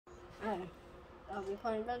I'll be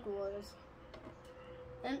playing Bed Wars.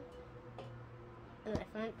 And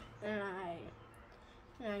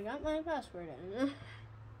I got my password in. And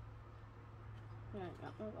I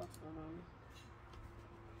got my password on.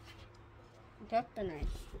 Got the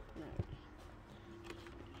knife.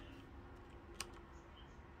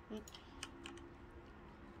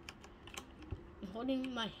 I'm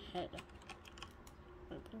holding my head.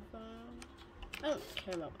 My profile. I don't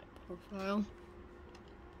care about my profile.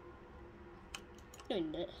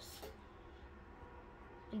 Doing this.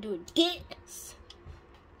 And doing this.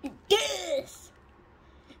 And this.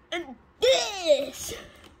 And this.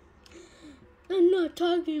 I'm not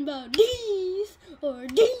talking about these or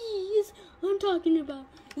these. I'm talking about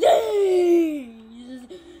these.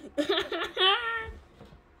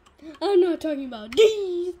 I'm not talking about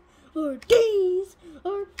these or these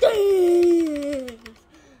or these.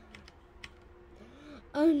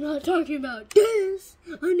 I'm not talking about this.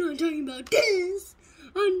 I'm not talking about this.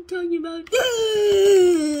 I'm talking about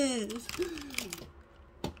this.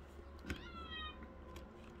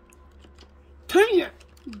 Turn your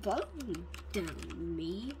volume down,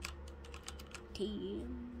 me.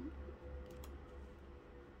 Team.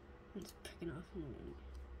 It's picking off.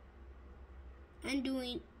 I'm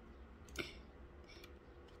doing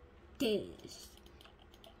this.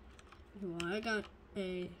 Well, I got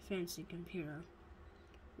a fancy computer.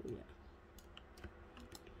 Yeah.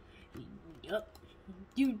 Yup.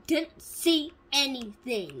 You didn't see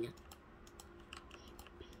anything.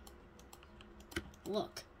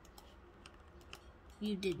 Look.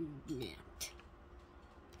 You did not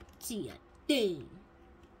see a thing.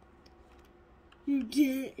 You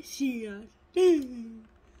didn't see a thing.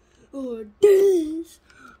 Or this.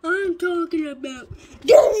 I'm talking about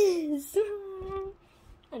this.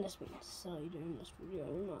 And that's what I decided in this video,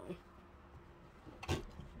 am I?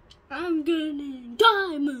 I'm getting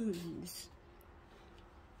diamonds.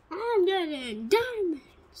 I'm getting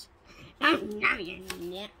diamonds. I'm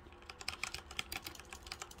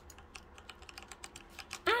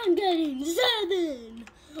getting 7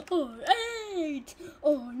 or 8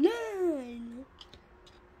 or 9.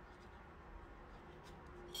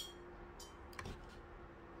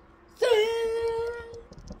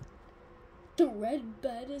 The red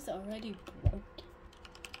bed is already broken.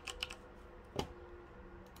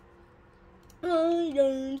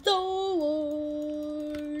 Iron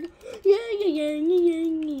sword.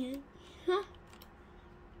 Yeah. Huh?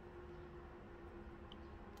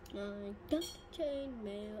 I got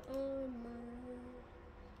chainmail armor.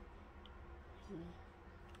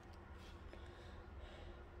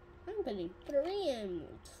 I'm getting 3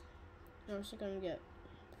 emeralds. I'm also gonna get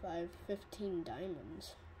 15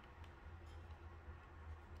 diamonds.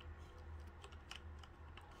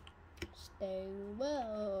 Stay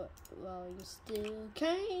well while you still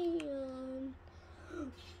can.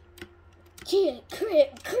 Yeah,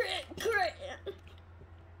 crit.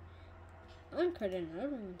 I'm critting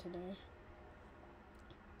everyone today.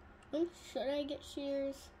 Should I get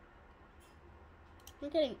shears? I'm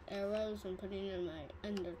getting arrows and putting it in my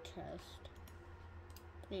ender chest.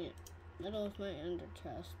 Putting it middle of my ender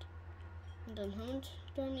chest. And then how much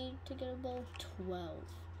do I need to get a bow? 12.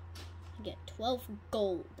 I get 12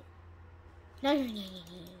 gold. No.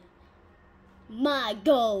 My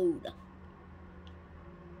gold.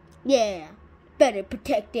 Yeah. Better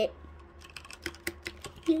protect it.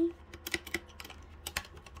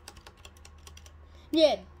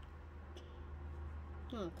 Yeah.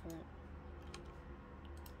 Oh, crap.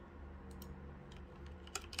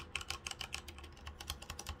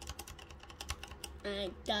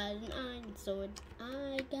 I got an iron sword.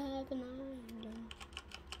 I got an iron.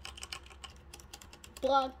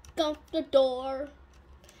 Block off the door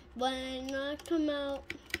when I come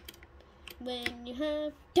out. When you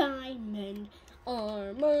have diamond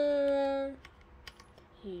armor.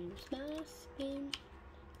 Here's my skin.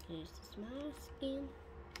 Here's my skin.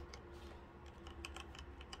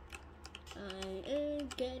 I am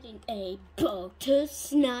getting a bow to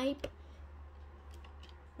snipe.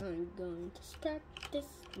 I'm going to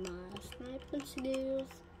practice my sniping skills.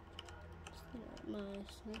 My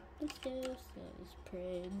sniping skills is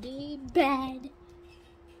pretty bad.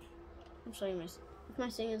 I'm sorry, if my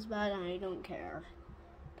singing is bad, I don't care.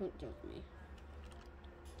 Don't judge me.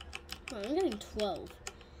 Oh, I'm getting 12.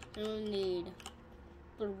 I only need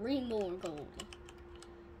 3 more gold.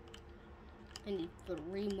 I need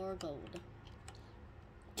 3 more gold.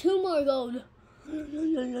 2 more gold. I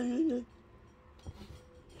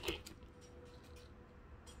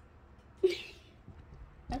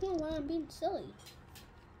don't know why I'm being silly.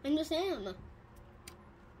 I just am.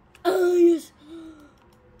 Oh, yes.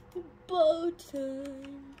 Bow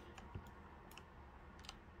time.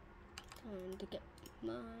 Time to get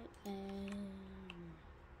my aim.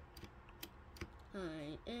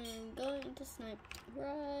 I am going to snipe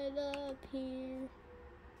right up here.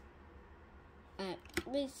 At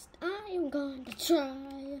least I am going to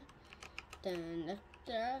try. Then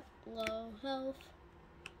after that low health,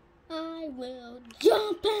 I will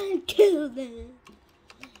jump and kill them.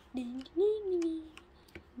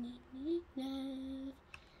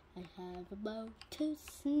 I have a bow to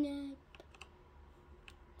snipe.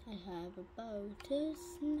 I have a bow to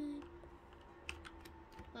snipe.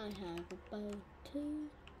 I have a bow to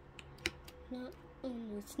not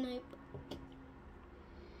only snipe.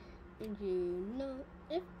 And you know,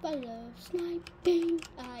 if I love sniping,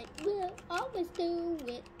 I will always do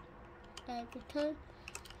it every time.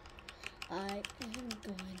 I am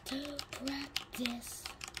going to practice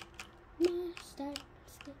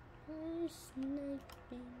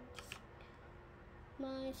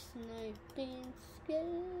my sniping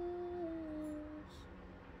skills.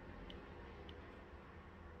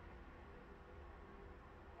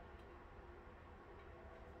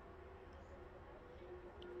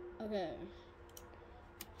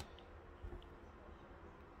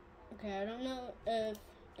 Okay, I don't know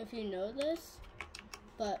if you know this,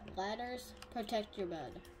 but ladders protect your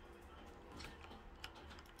bed.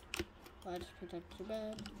 Ladders protect your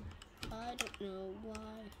bed. I don't know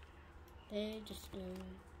why. They just do.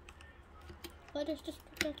 Ladders just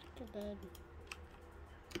protect your bed.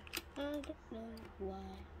 I don't know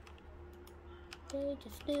why. They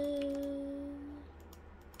just do.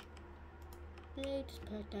 They just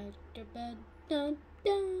protect your bed. Dun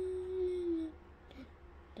dun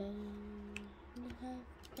dun. You have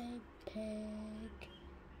a pig.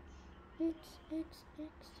 X.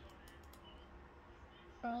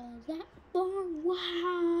 All that for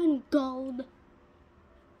one gold.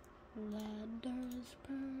 Ladders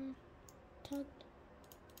protect.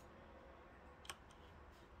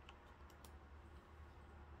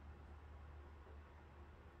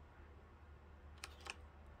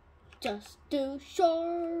 Just do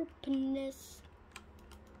sharpness,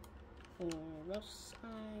 or else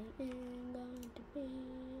I am going to be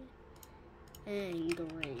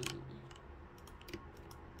angry.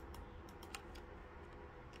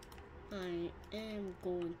 I am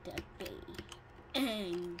going to be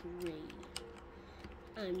angry.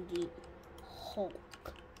 I'm the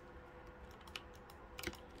Hulk.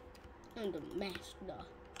 I'm the master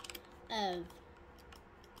of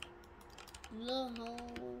the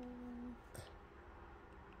Hulk.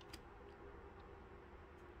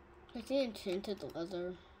 Like the enchanted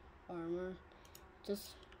leather armor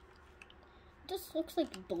just looks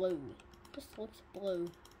like blue. Just looks blue.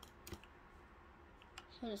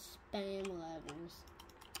 So to spam ladders.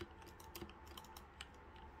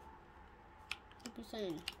 What are you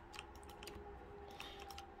saying?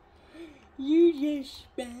 You just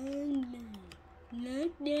spam them.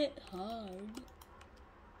 Not that hard.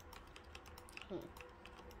 Huh.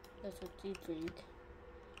 That's what you think.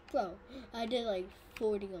 Bro, I did like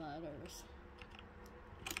 40 ladders.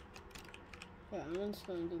 Yeah, I'm just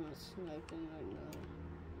gonna do my sniping right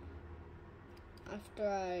now. After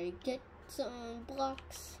I get some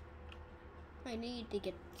blocks, I need to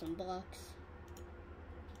get some blocks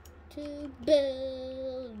to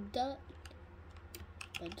build up.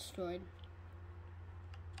 I destroyed.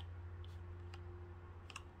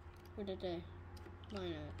 Where did they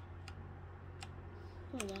mine at?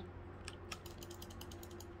 Hold on.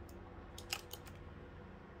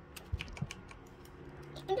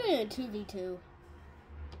 I'm doing a 2v2.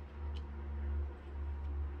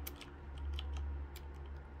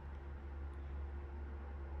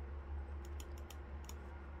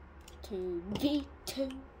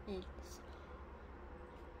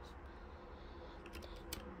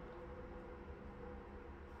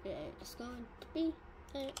 It's going to be.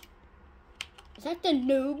 Is that the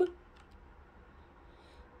noob? Is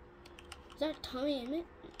that Tommy Emmett?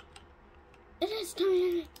 It is Tommy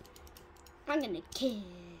Emmett. I'm gonna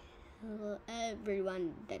kill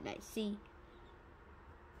everyone that I see.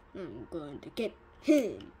 I'm going to get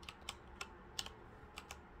him.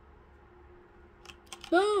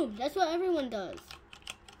 Boom! That's what everyone does.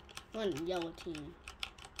 One yellow team.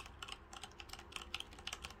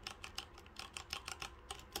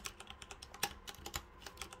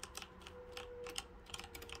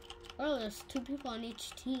 Oh, there's 2 people on each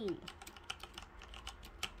team.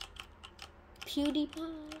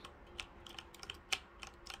 PewDiePie.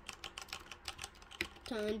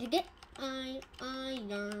 Time to get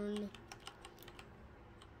iron.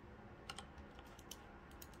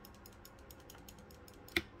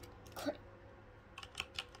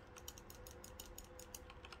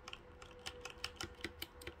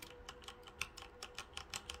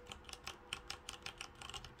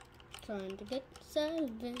 trying to get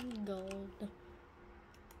 7 gold.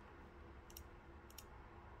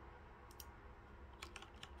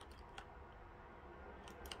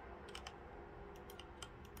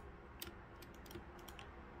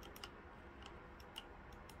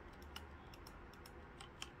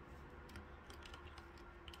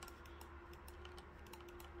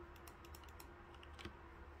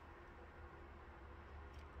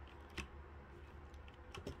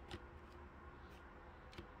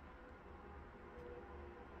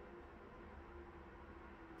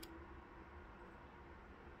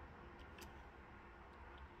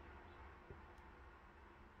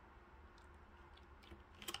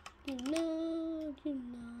 You know I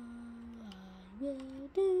will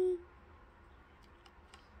do.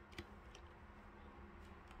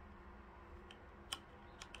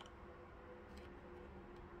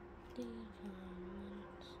 The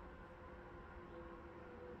diamonds.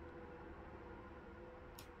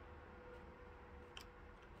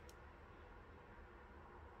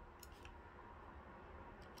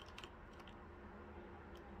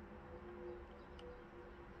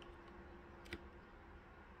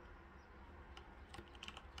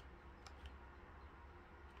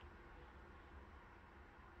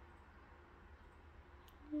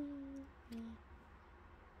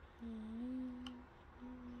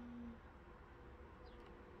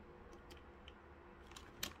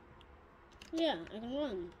 Yeah, I can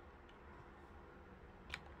run.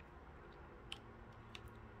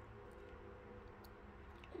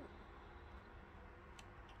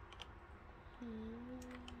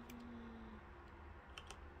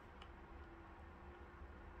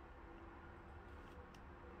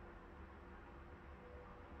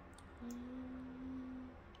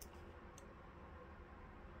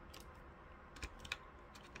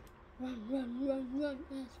 Run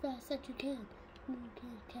as fast as you can. You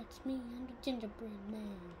can't catch me, I'm the gingerbread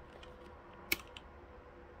man.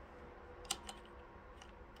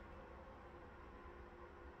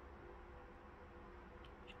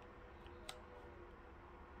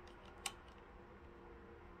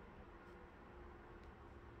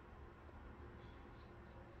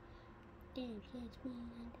 Can't catch me,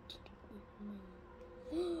 I'm the gingerbread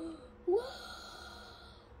man. Whoa!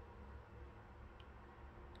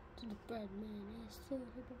 Gingerbread man is so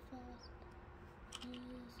super fast. He is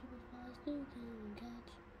super fast, you can't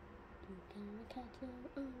catch your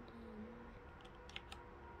own time.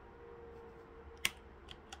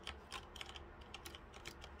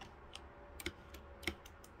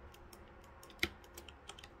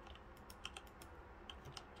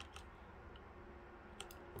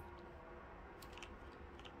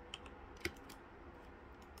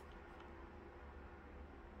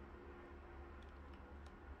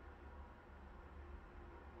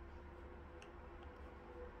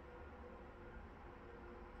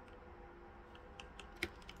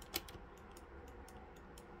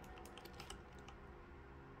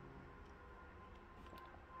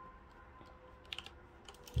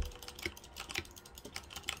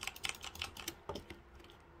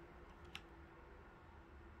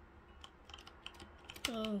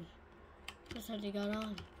 Oh, that's how they got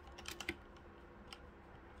on.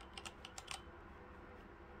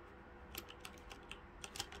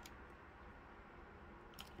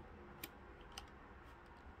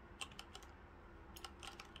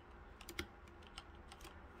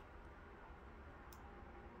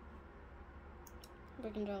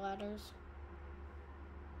 Breaking their ladders.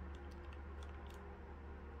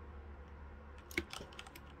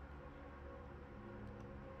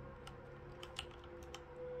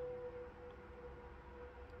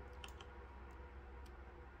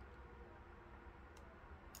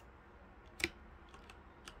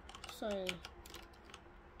 Sorry.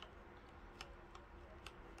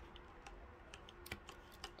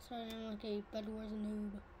 Sorry, I'm like a Bed Wars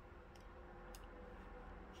noob.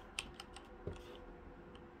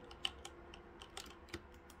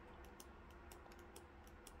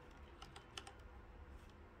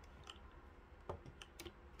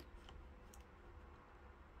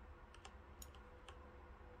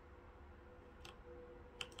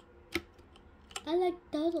 I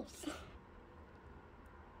like turtles.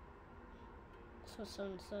 So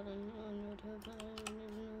sudden on YouTube, I don't even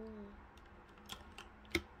know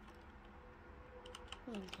why.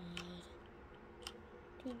 Oh god.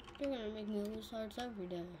 Dude, they're gonna make me lose hearts every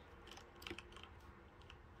day.